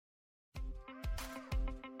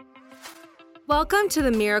Welcome to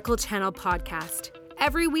the Miracle Channel podcast.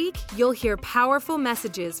 Every week, you'll hear powerful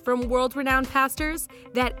messages from world-renowned pastors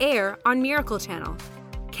that air on Miracle Channel,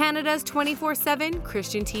 Canada's 24/7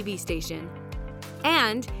 Christian TV station.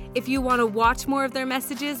 And if you want to watch more of their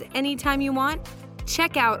messages anytime you want,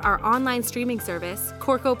 check out our online streaming service,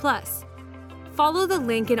 Corco Plus. Follow the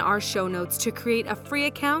link in our show notes to create a free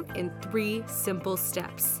account in 3 simple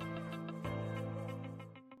steps.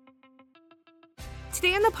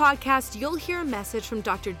 Today on the podcast, you'll hear a message from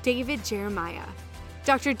Dr. David Jeremiah.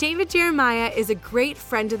 Dr. David Jeremiah is a great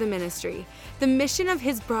friend of the ministry. The mission of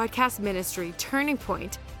his broadcast ministry, Turning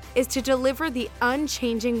Point, is to deliver the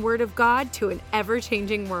unchanging Word of God to an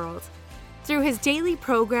ever-changing world. Through his daily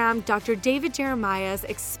program, Dr. David Jeremiah's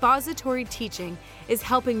expository teaching is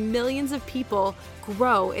helping millions of people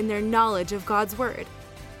grow in their knowledge of God's Word.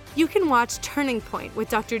 You can watch Turning Point with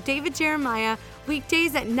Dr. David Jeremiah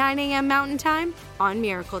weekdays at 9 a.m. Mountain Time on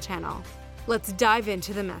Miracle Channel. Let's dive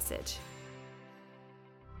into the message.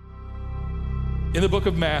 In the book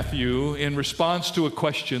of Matthew, in response to a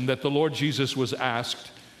question that the Lord Jesus was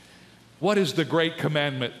asked, what is the great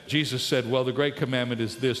commandment? Jesus said, well, the great commandment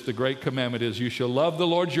is this. The great commandment is you shall love the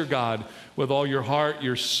Lord your God with all your heart,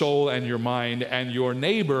 your soul, and your mind, and your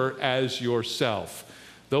neighbor as yourself.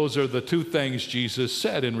 Those are the 2 things Jesus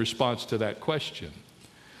said in response to that question.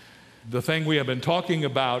 The thing we have been talking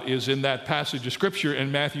about is in that passage of Scripture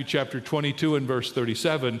in Matthew chapter 22 and verse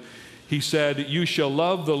 37. He said, you shall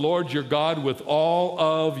love the Lord your God with all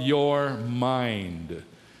of your mind.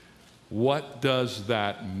 What does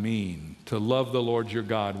that mean, to love the Lord your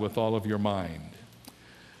God with all of your mind?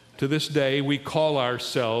 To this day, we call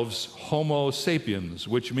ourselves Homo sapiens,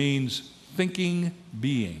 which means thinking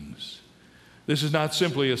beings. This is not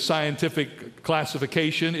simply a scientific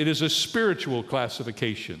classification, it is a spiritual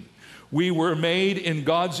classification. We were made in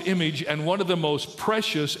God's image, and one of the most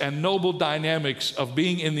precious and noble dynamics of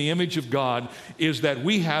being in the image of God is that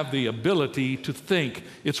we have the ability to think.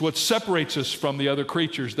 It's what separates us from the other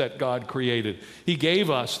creatures that God created. He gave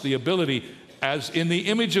us the ability, as in the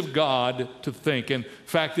image of God, to think. In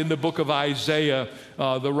fact, in the book of Isaiah,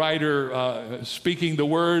 the writer speaking the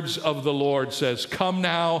words of the Lord says, come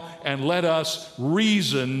now and let us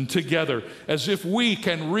reason together, as if we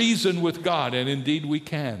can reason with God, and indeed we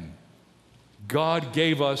can. God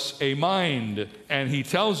gave us a mind, and He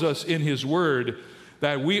tells us in His Word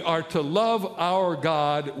that we are to love our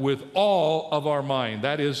God with all of our mind.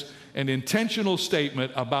 That is an intentional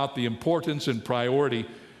statement about the importance and priority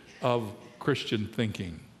of Christian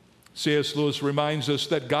thinking. C.S. Lewis reminds us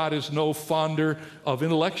that God is no fonder of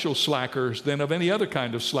intellectual slackers than of any other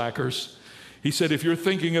kind of slackers. He said, if you're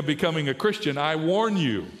thinking of becoming a Christian, I warn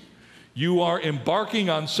you, you are embarking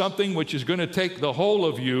on something which is going to take the whole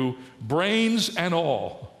of you, brains and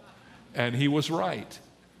all. And he was right.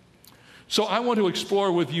 So I want to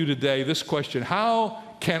explore with you today this question: how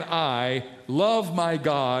can I love my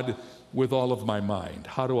God with all of my mind?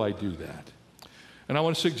 How do I do that? And I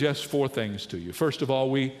want to suggest 4 things to you. First of all,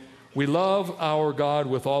 we love our God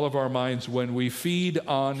with all of our minds when we feed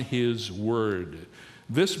on His Word.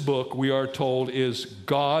 This book, we are told, is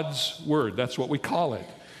God's Word. That's what we call it.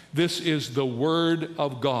 This is the Word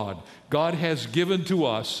of God. God has given to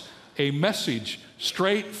us a message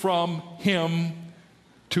straight from Him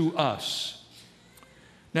to us.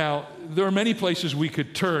 Now, there are many places we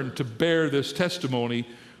could turn to bear this testimony,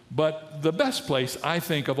 but the best place, I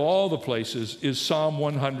think, of all the places is Psalm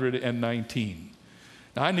 119.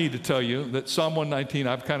 Now, I need to tell you that Psalm 119,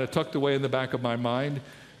 I've kind of tucked away in the back of my mind,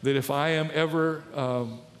 that if I am ever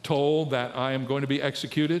told that I am going to be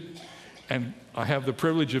executed, and I have the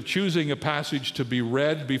privilege of choosing a passage to be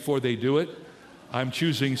read before they do it, I'm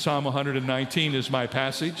choosing Psalm 119 as my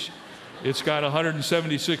passage. It's got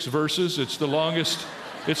 176 verses. It's the longest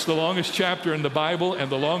chapter in the Bible and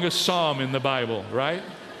the longest psalm in the Bible, right?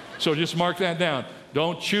 So just mark that down.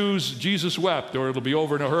 Don't choose Jesus wept, or it'll be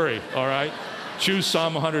over in a hurry, all right? Choose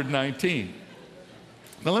Psalm 119.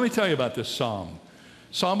 Now let me tell you about this psalm.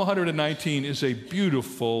 Psalm 119 is a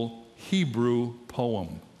beautiful Hebrew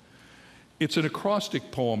poem. It's an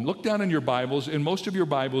acrostic poem. Look down in your Bibles. In most of your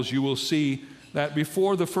Bibles, you will see that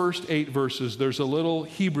before the first 8 verses, there's a little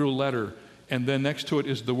Hebrew letter, and then next to it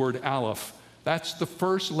is the word Aleph. That's the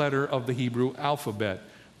first letter of the Hebrew alphabet.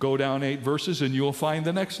 Go down 8 verses, and you'll find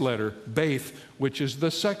the next letter, Beth, which is the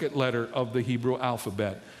second letter of the Hebrew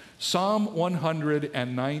alphabet. Psalm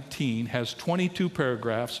 119 has 22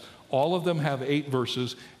 paragraphs. All of them have 8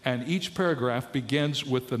 verses, and each paragraph begins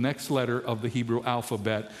with the next letter of the Hebrew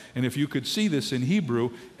alphabet. And if you could see this in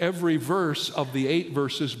Hebrew, every verse of the 8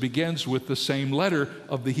 verses begins with the same letter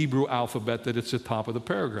of the Hebrew alphabet that it's at the top of the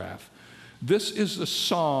paragraph. This is a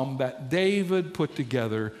psalm that David put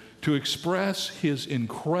together to express his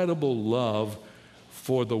incredible love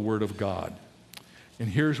for the Word of God. And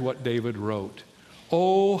here's what David wrote.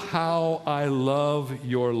 Oh, how I love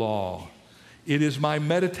your law. It is my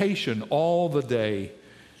meditation all the day.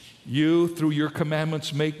 You, through your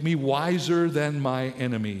commandments, make me wiser than my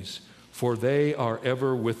enemies, for they are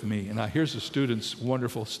ever with me. And now here's a student's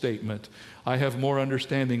wonderful statement. I have more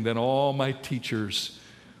understanding than all my teachers,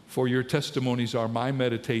 for your testimonies are my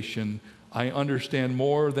meditation. I understand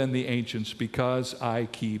more than the ancients because I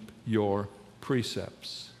keep your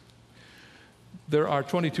precepts. There are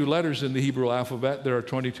 22 letters in the Hebrew alphabet. There are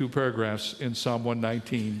 22 paragraphs in Psalm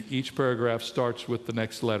 119. Each paragraph starts with the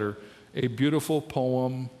next letter. A beautiful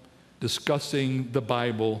poem discussing the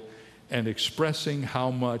Bible and expressing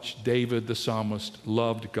how much David the psalmist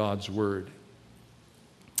loved God's word.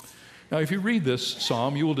 Now, if you read this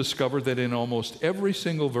psalm, you will discover that in almost every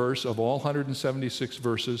single verse of all 176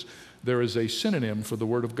 verses, there is a synonym for the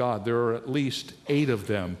word of God. There are at least 8 of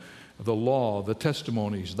them. The law, the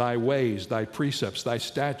testimonies, thy ways, thy precepts, thy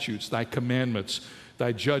statutes, thy commandments,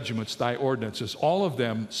 thy judgments, thy ordinances, all of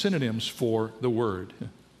them synonyms for the word.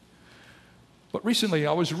 But recently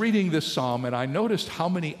I was reading this psalm and I noticed how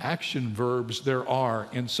many action verbs there are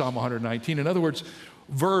in Psalm 119. In other words,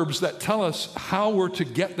 verbs that tell us how we're to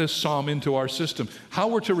get this psalm into our system, how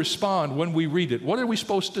we're to respond when we read it. What are we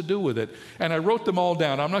supposed to do with it? And I wrote them all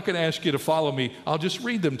down. I'm not going to ask you to follow me. I'll just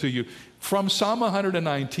read them to you. From Psalm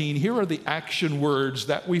 119, here are the action words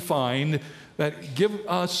that we find that give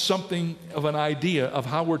us something of an idea of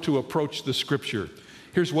how we're to approach the scripture.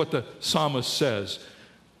 Here's what the psalmist says.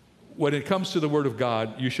 When it comes to the Word of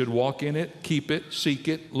God, you should walk in it, keep it, seek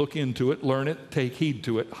it, look into it, learn it, take heed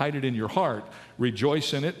to it, hide it in your heart,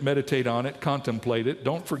 rejoice in it, meditate on it, contemplate it,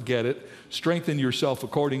 don't forget it, strengthen yourself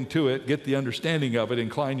according to it, get the understanding of it,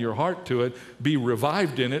 incline your heart to it, be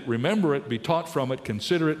revived in it, remember it, be taught from it,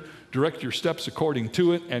 consider it, direct your steps according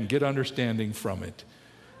to it, and get understanding from it.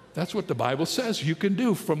 That's what the Bible says you can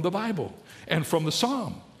do from the Bible and from the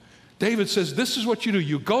Psalm. David says this is what you do.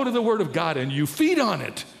 You go to the Word of God and you feed on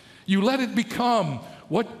it. You let it become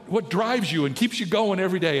what drives you and keeps you going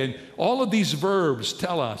every day. And all of these verbs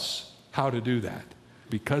tell us how to do that,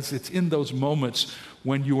 because it's in those moments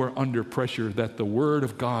when you are under pressure that the Word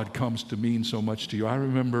of God comes to mean so much to you. I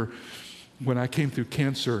remember when I came through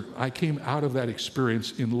cancer, I came out of that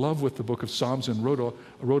experience in love with the book of Psalms and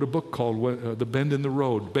wrote a book called The Bend in the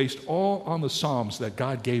Road, based all on the Psalms that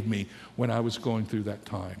God gave me when I was going through that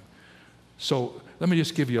time. So let me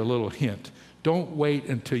just give you a little hint. Don't wait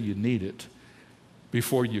until you need it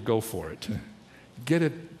before you go for it. Get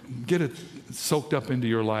it soaked up into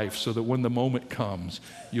your life so that when the moment comes,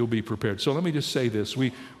 you'll be prepared. So let me just say this.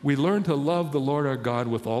 We learn to love the Lord our God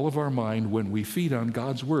with all of our mind when we feed on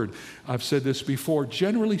God's Word. I've said this before.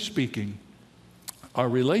 Generally speaking, our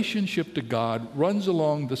relationship to God runs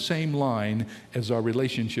along the same line as our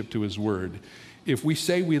relationship to His Word. If we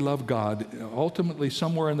say we love God, ultimately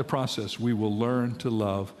somewhere in the process, we will learn to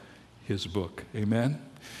love His book. Amen?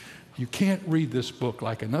 You can't read this book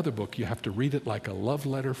like another book. You have to read it like a love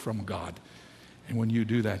letter from God. And when you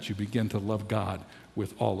do that, you begin to love God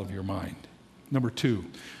with all of your mind. Number 2,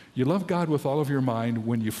 you love God with all of your mind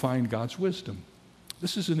when you find God's wisdom.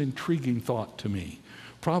 This is an intriguing thought to me.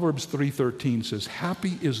 Proverbs 3:13 says,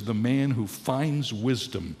 "Happy is the man who finds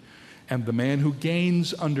wisdom, and the man who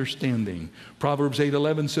gains understanding." Proverbs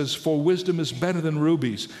 8:11 says, "For wisdom is better than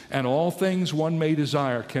rubies, and all things one may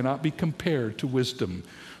desire cannot be compared to wisdom."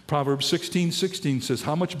 Proverbs 16:16 says,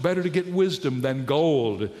 "How much better to get wisdom than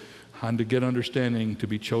gold, and to get understanding to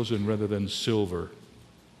be chosen rather than silver."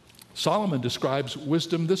 Solomon describes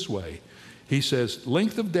wisdom this way. He says,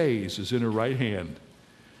 "Length of days is in her right hand.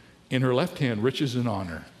 In her left hand, riches and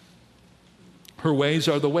honor. Her ways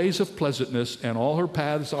are the ways of pleasantness, and all her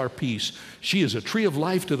paths are peace. She is a tree of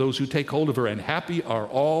life to those who take hold of her, and happy are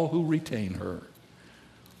all who retain her."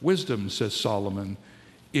 Wisdom, says Solomon,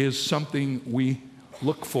 is something we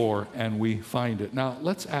look for and we find it. Now,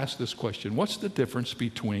 let's ask this question. What's the difference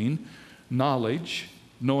between knowledge,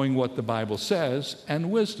 knowing what the Bible says, and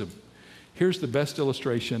wisdom? Here's the best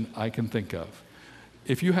illustration I can think of.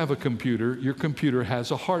 If you have a computer, your computer has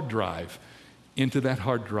a hard drive. Into that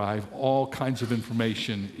hard drive, all kinds of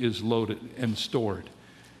information is loaded and stored.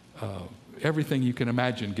 Everything you can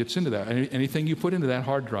imagine gets into that. Anything you put into that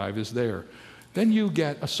hard drive is there. Then you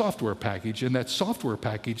get a software package, and that software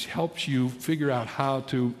package helps you figure out how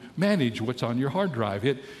to manage what's on your hard drive.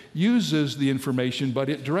 It uses the information, but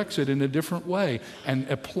it directs it in a different way and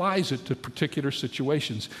applies it to particular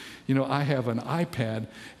situations. You know, I have an iPad,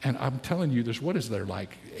 and I'm telling you, what is there,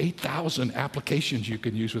 like 8,000 applications you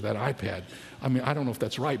can use with that iPad. I mean, I don't know if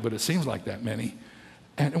that's right, but it seems like that many.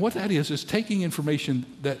 And what that is taking information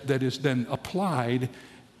that is then applied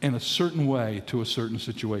in a certain way to a certain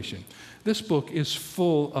situation. This book is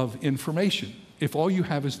full of information. If all you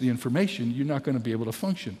have is the information, you're not going to be able to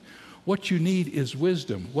function. What you need is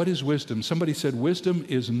wisdom. What is wisdom? Somebody said wisdom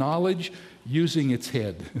is knowledge using its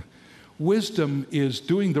head. Wisdom is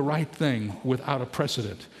doing the right thing without a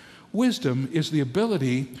precedent. Wisdom is the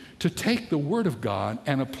ability to take the Word of God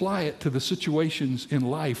and apply it to the situations in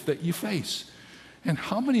life that you face. And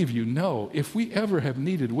how many of you know if we ever have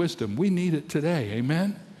needed wisdom, we need it today?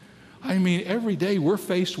 Amen? I mean, every day we're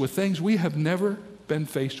faced with things we have never been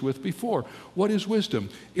faced with before. What is wisdom?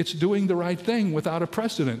 It's doing the right thing without a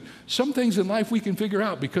precedent. Some things in life we can figure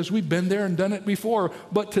out because we've been there and done it before,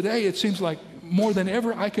 but today it seems like more than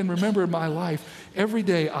ever I can remember in my life, every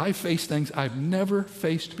day I face things I've never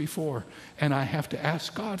faced before, and I have to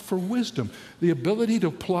ask God for wisdom, the ability to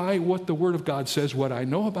apply what the Word of God says, what I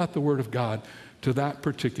know about the Word of God, to that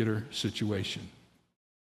particular situation.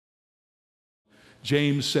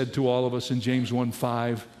 James said to all of us in James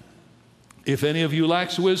 1:5, if any of you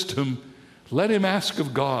lacks wisdom, let him ask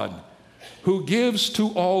of God, who gives to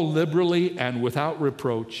all liberally and without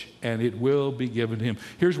reproach, and it will be given him.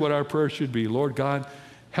 Here's what our prayer should be. Lord God,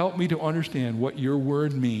 help me to understand what your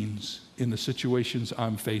word means in the situations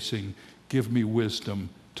I'm facing. Give me wisdom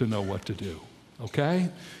to know what to do. Okay?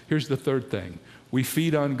 Here's the third thing. We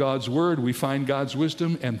feed on God's word, we find God's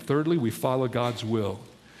wisdom, and thirdly, we follow God's will.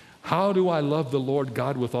 How do I love the Lord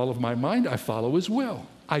God with all of my mind? I follow his will.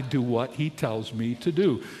 I do what he tells me to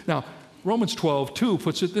do. Now, Romans 12:2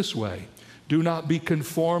 puts it this way. Do not be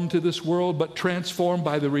conformed to this world, but transformed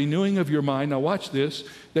by the renewing of your mind. Now watch this,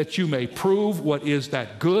 that you may prove what is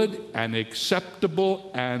that good and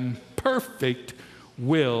acceptable and perfect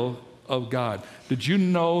will of God. Did you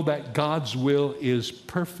know that God's will is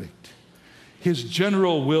perfect? His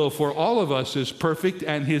general will for all of us is perfect,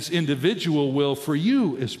 and his individual will for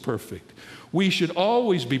you is perfect. We should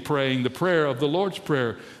always be praying the prayer of the Lord's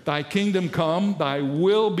Prayer. Thy kingdom come, thy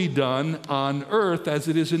will be done on earth as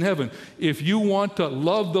it is in heaven. If you want to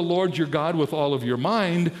love the Lord your God with all of your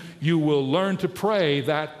mind, you will learn to pray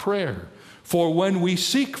that prayer. For when we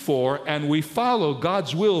seek for and we follow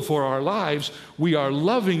God's will for our lives, we are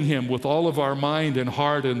loving him with all of our mind and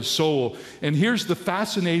heart and soul. And here's the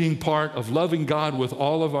fascinating part of loving God with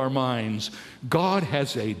all of our minds. God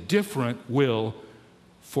has a different will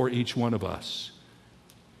for each one of us.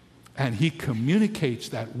 And he communicates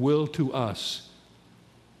that will to us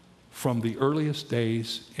from the earliest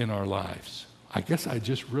days in our lives. I guess I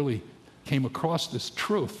just really came across this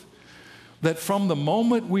truth. That from the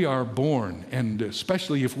moment we are born, and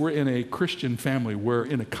especially if we're in a Christian family, we're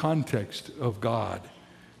in a context of God,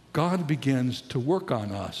 God begins to work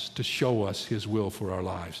on us to show us his will for our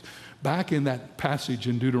lives. Back in that passage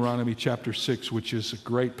in Deuteronomy chapter 6, which is a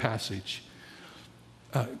great passage,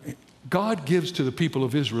 God gives to the people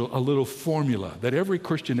of Israel a little formula that every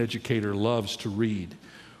Christian educator loves to read.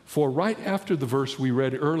 For right after the verse we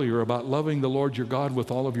read earlier about loving the Lord your God with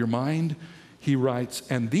all of your mind, he writes,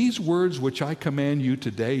 and these words which I command you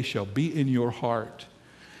today shall be in your heart,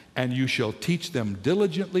 and you shall teach them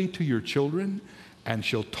diligently to your children, and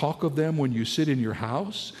shall talk of them when you sit in your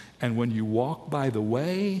house, and when you walk by the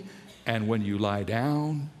way, and when you lie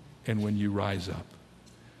down, and when you rise up.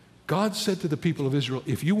 God said to the people of Israel,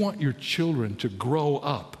 if you want your children to grow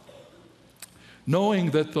up,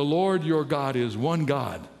 knowing that the Lord your God is one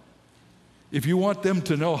God, if you want them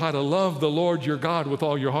to know how to love the Lord your God with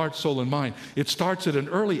all your heart, soul, and mind, it starts at an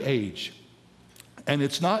early age. And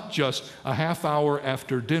it's not just a half hour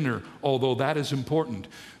after dinner, although that is important.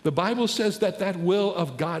 The Bible says that that will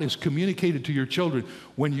of God is communicated to your children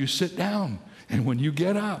when you sit down and when you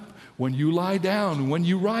get up, when you lie down, and when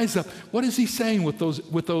you rise up. What is he saying with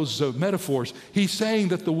those metaphors? He's saying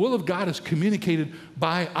that the will of God is communicated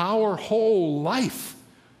by our whole life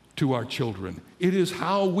to our children. It is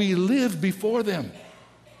how we live before them.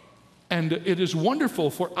 And it is wonderful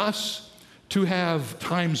for us to have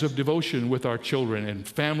times of devotion with our children and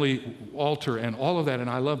family altar and all of that, and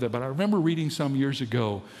I love that. But I remember reading some years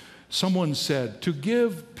ago, someone said to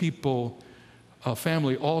give people a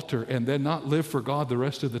family altar and then not live for God the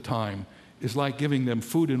rest of the time is like giving them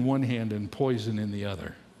food in one hand and poison in the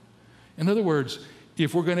other. In other words,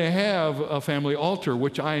 if we're going to have a family altar,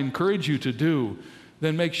 which I encourage you to do,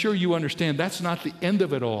 then make sure you understand that's not the end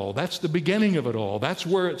of it all. That's the beginning of it all. That's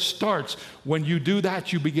where it starts. When you do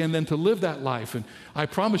that, you begin then to live that life. And I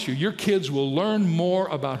promise you, your kids will learn more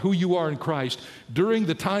about who you are in Christ during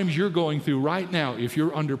the times you're going through right now, if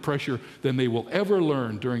you're under pressure, than they will ever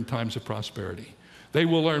learn during times of prosperity. They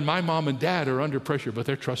will learn, my mom and dad are under pressure, but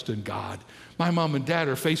they're trusting God. My mom and dad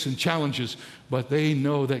are facing challenges, but they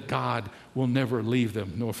know that God will never leave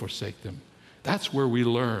them nor forsake them. That's where we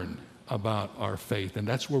learn about our faith, and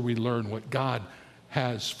that's where we learn what God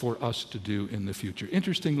has for us to do in the future.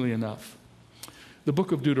 Interestingly enough, the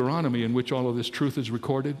book of Deuteronomy, in which all of this truth is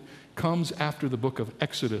recorded, comes after the book of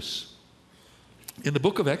Exodus. In the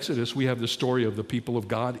book of Exodus, we have the story of the people of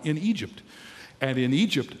God in Egypt. And in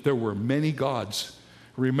Egypt, there were many gods.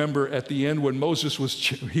 Remember at the end when Moses was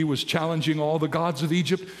challenging all the gods of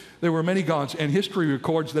Egypt, there were many gods. And history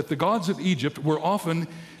records that the gods of Egypt were often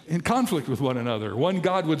in conflict with one another. One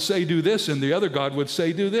god would say, do this, and the other god would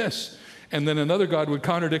say, do this. And then another god would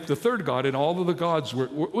contradict the third god, and all of the gods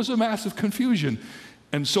was a massive confusion.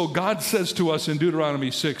 And so God says to us in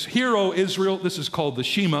Deuteronomy 6, Hear, O Israel, this is called the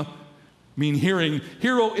Shema, mean hearing,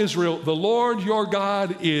 Hear, O Israel, the Lord your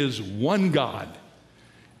God is one God.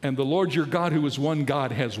 And the Lord your God, who is one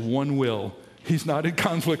God, has one will. He's not in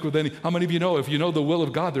conflict with any. How many of you know if you know the will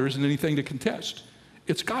of God, there isn't anything to contest?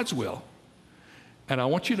 It's God's will. And I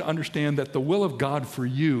want you to understand that the will of God for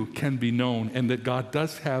you can be known, and that God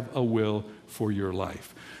does have a will for your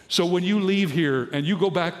life. So when you leave here and you go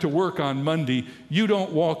back to work on Monday, you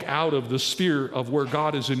don't walk out of the sphere of where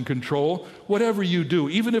God is in control. Whatever you do,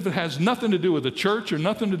 even if it has nothing to do with the church or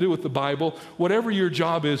nothing to do with the Bible, whatever your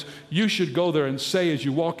job is, you should go there and say as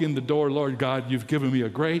you walk in the door, Lord God, you've given me a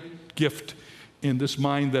great gift in this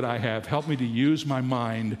mind that I have. Help me to use my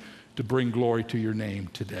mind to bring glory to your name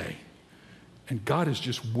today. And God is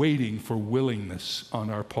just waiting for willingness on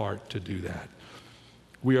our part to do that.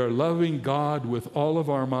 We are loving God with all of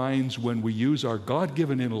our minds when we use our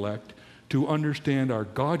God-given intellect to understand our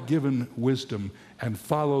God-given wisdom and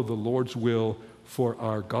follow the Lord's will for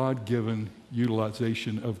our God-given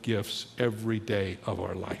utilization of gifts every day of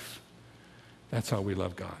our life. That's how we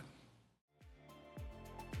love God.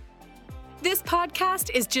 This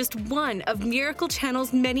podcast is just one of Miracle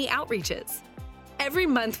Channel's many outreaches. Every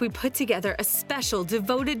month, we put together a special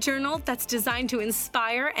devoted journal that's designed to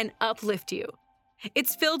inspire and uplift you.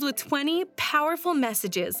 It's filled with 20 powerful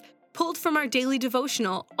messages pulled from our daily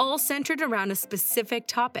devotional, all centered around a specific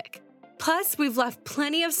topic. Plus, we've left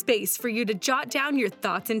plenty of space for you to jot down your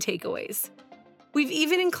thoughts and takeaways. We've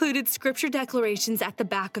even included scripture declarations at the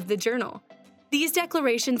back of the journal. These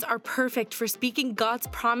declarations are perfect for speaking God's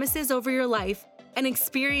promises over your life and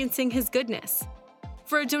experiencing His goodness.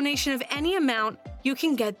 For a donation of any amount, you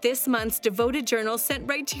can get this month's devoted journal sent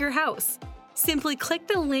right to your house. Simply click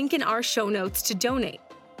the link in our show notes to donate.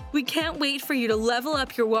 We can't wait for you to level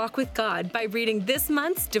up your walk with God by reading this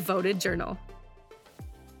month's devoted journal.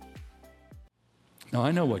 Now,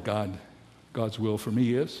 I know what God's will for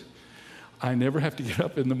me is. I never have to get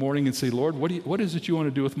up in the morning and say, Lord, what is it you want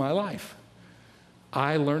to do with my life?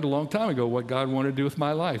 I learned a long time ago what God wanted to do with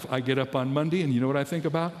my life. I get up on Monday, and you know what I think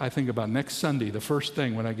about? I think about next Sunday, the first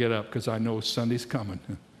thing when I get up, because I know Sunday's coming.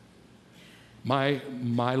 My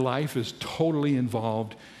life is totally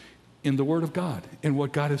involved in the Word of God, in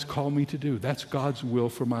what God has called me to do. That's God's will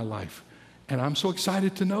for my life. And I'm so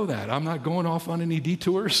excited to know that. I'm not going off on any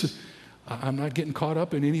detours. I'm not getting caught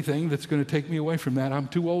up in anything that's going to take me away from that. I'm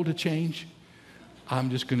too old to change. I'm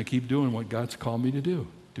just going to keep doing what God's called me to do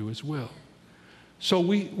His will. So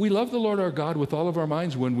we love the Lord our God with all of our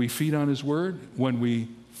minds when we feed on His Word, when we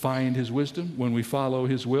find His wisdom, when we follow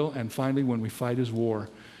His will, and finally when we fight His war.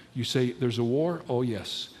 You say, there's a war? Oh,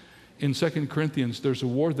 yes. In 2 Corinthians, there's a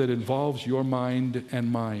war that involves your mind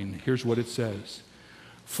and mine. Here's what it says.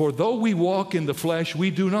 For though we walk in the flesh,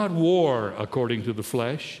 we do not war according to the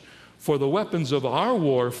flesh. For the weapons of our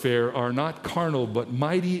warfare are not carnal, but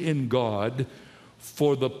mighty in God,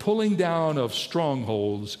 for the pulling down of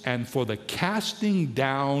strongholds and for the casting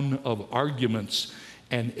down of arguments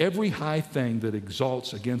and every high thing that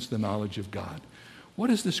exalts against the knowledge of God. What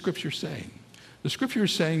is the Scripture saying? The Scripture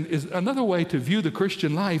is saying is another way to view the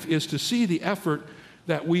Christian life is to see the effort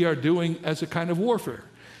that we are doing as a kind of warfare.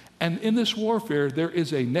 And in this warfare, there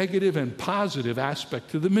is a negative and positive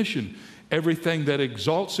aspect to the mission. Everything that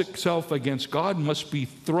exalts itself against God must be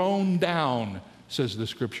thrown down, says the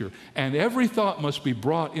Scripture. And every thought must be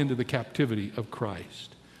brought into the captivity of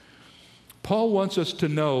Christ. Paul wants us to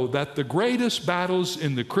know that the greatest battles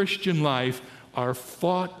in the Christian life are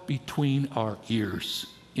fought between our ears,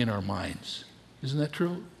 in our minds. Isn't that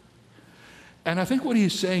true? And I think what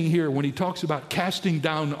he's saying here when he talks about casting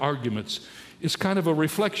down arguments, is kind of a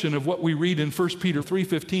reflection of what we read in 1 Peter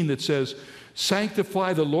 3:15 that says,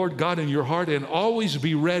 sanctify the Lord God in your heart and always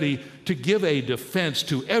be ready to give a defense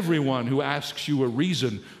to everyone who asks you a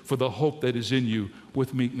reason for the hope that is in you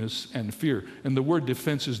with meekness and fear. And the word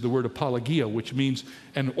defense is the word apologia, which means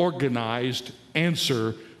an organized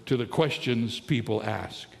answer to the questions people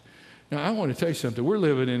ask. Now, I want to tell you something. We're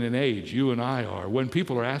living in an age, you and I are, when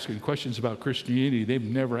people are asking questions about Christianity they've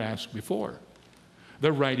never asked before.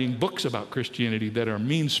 They're writing books about Christianity that are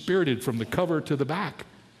mean-spirited from the cover to the back.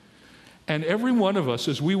 And every one of us,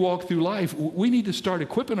 as we walk through life, we need to start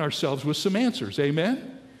equipping ourselves with some answers.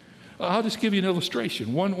 Amen? I'll just give you an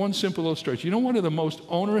illustration, one simple illustration. You know, one of the most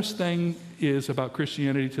onerous things is about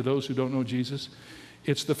Christianity to those who don't know Jesus?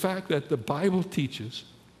 It's the fact that the Bible teaches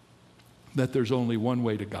that there's only one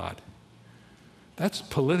way to God. That's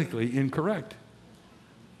politically incorrect.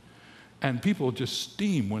 And people just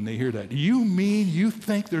steam when they hear that. You mean you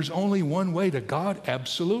think there's only one way to God?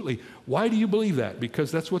 Absolutely. Why do you believe that?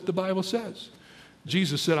 Because that's what the Bible says.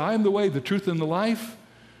 Jesus said, I am the way, the truth, and the life.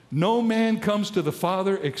 No man comes to the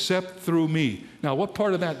Father except through me. Now, what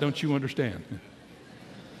part of that don't you understand?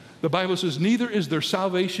 The Bible says, neither is there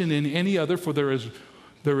salvation in any other, for there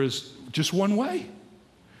is just one way.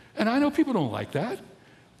 And I know people don't like that.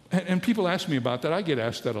 And people ask me about that. I get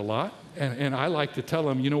asked that a lot. And I like to tell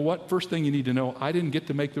them, you know what? First thing you need to know, I didn't get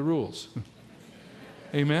to make the rules.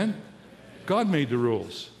 Amen? God made the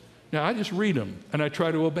rules. Now, I just read them, and I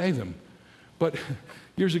try to obey them. But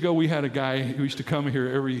years ago, we had a guy who used to come here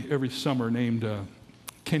every summer named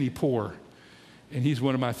Kenny Poore. And he's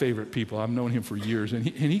one of my favorite people. I've known him for years. And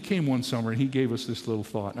he came one summer, and he gave us this little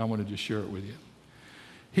thought, and I want to just share it with you.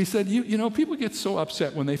 He said, you know, people get so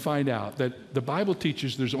upset when they find out that the Bible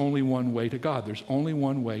teaches there's only one way to God. There's only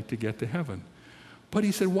one way to get to heaven. But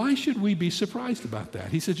he said, why should we be surprised about that?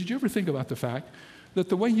 He said, did you ever think about the fact that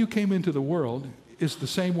the way you came into the world is the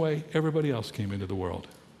same way everybody else came into the world?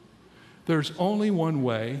 There's only one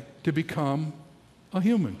way to become a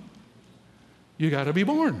human. You got to be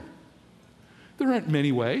born. There aren't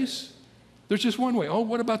many ways. There's just one way. Oh,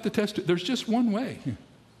 what about the test? There's just one way.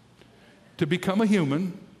 To become a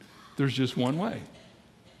human, there's just one way.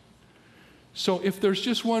 So if there's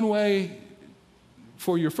just one way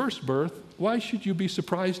for your first birth, why should you be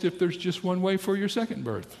surprised if there's just one way for your second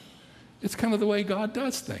birth? It's kind of the way God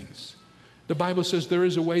does things. The Bible says there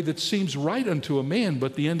is a way that seems right unto a man,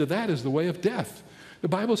 but the end of that is the way of death. The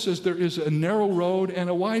Bible says there is a narrow road and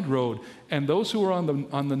a wide road, and those who are on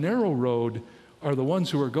the narrow road are the ones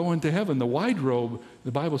who are going to heaven. The wide road, the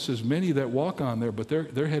Bible says many that walk on there, but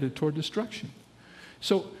they're headed toward destruction.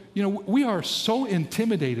 So, you know, we are so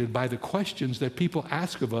intimidated by the questions that people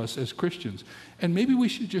ask of us as Christians. And maybe we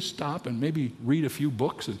should just stop and maybe read a few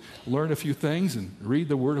books and learn a few things and read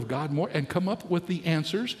the Word of God more and come up with the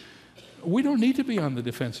answers. We don't need to be on the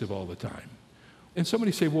defensive all the time. And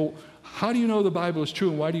somebody say, well, how do you know the Bible is true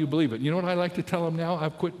and why do you believe it? You know what I like to tell them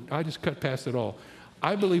now? I just cut past it all.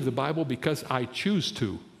 I believe the Bible because I choose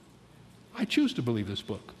to. I choose to believe this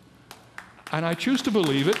book. And I choose to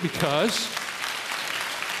believe it because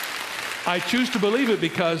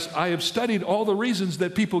I have studied all the reasons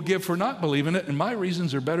that people give for not believing it, and my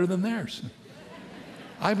reasons are better than theirs.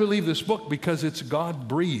 I believe this book because it's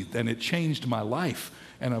God-breathed, and it changed my life,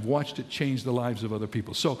 and I've watched it change the lives of other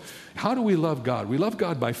people. So how do we love God? We love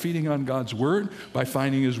God by feeding on God's Word, by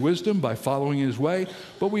finding His wisdom, by following His way.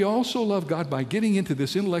 But we also love God by getting into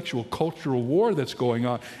this intellectual, cultural war that's going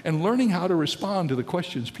on and learning how to respond to the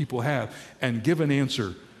questions people have and give an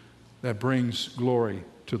answer that brings glory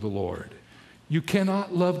to the Lord. You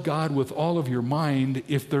cannot love God with all of your mind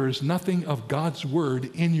if there is nothing of God's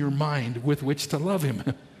Word in your mind with which to love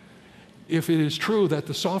Him. If it is true that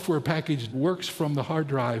the software package works from the hard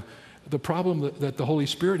drive, the problem that the Holy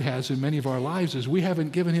Spirit has in many of our lives is we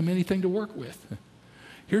haven't given Him anything to work with.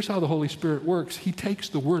 Here's how the Holy Spirit works. He takes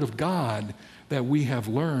the Word of God that we have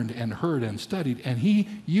learned and heard and studied, and He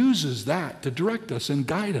uses that to direct us and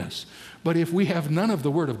guide us. But if we have none of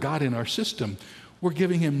the Word of God in our system, we're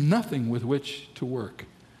giving Him nothing with which to work.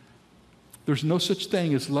 There's no such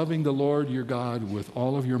thing as loving the Lord your God with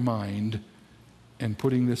all of your mind and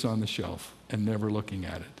putting this on the shelf and never looking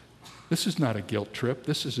at it. This is not a guilt trip.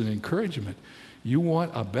 This is an encouragement. You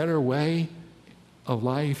want a better way of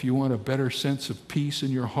life. You want a better sense of peace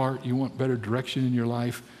in your heart. You want better direction in your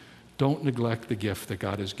life. Don't neglect the gift that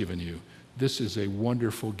God has given you. This is a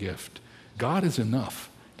wonderful gift. God is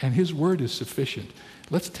enough, and His Word is sufficient.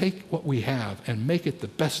 Let's take what we have and make it the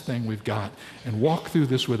best thing we've got and walk through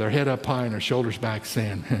this with our head up high and our shoulders back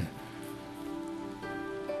saying,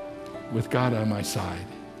 with God on my side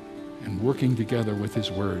and working together with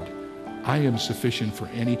His Word, I am sufficient for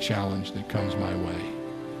any challenge that comes my way.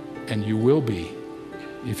 And you will be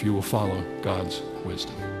if you will follow God's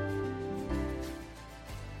wisdom.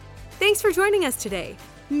 Thanks for joining us today.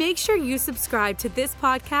 Make sure you subscribe to this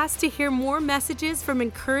podcast to hear more messages from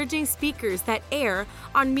encouraging speakers that air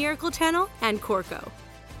on Miracle Channel and Corco.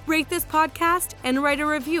 Rate this podcast and write a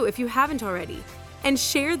review if you haven't already. And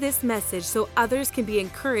share this message so others can be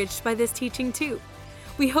encouraged by this teaching too.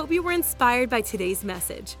 We hope you were inspired by today's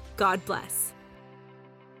message. God bless.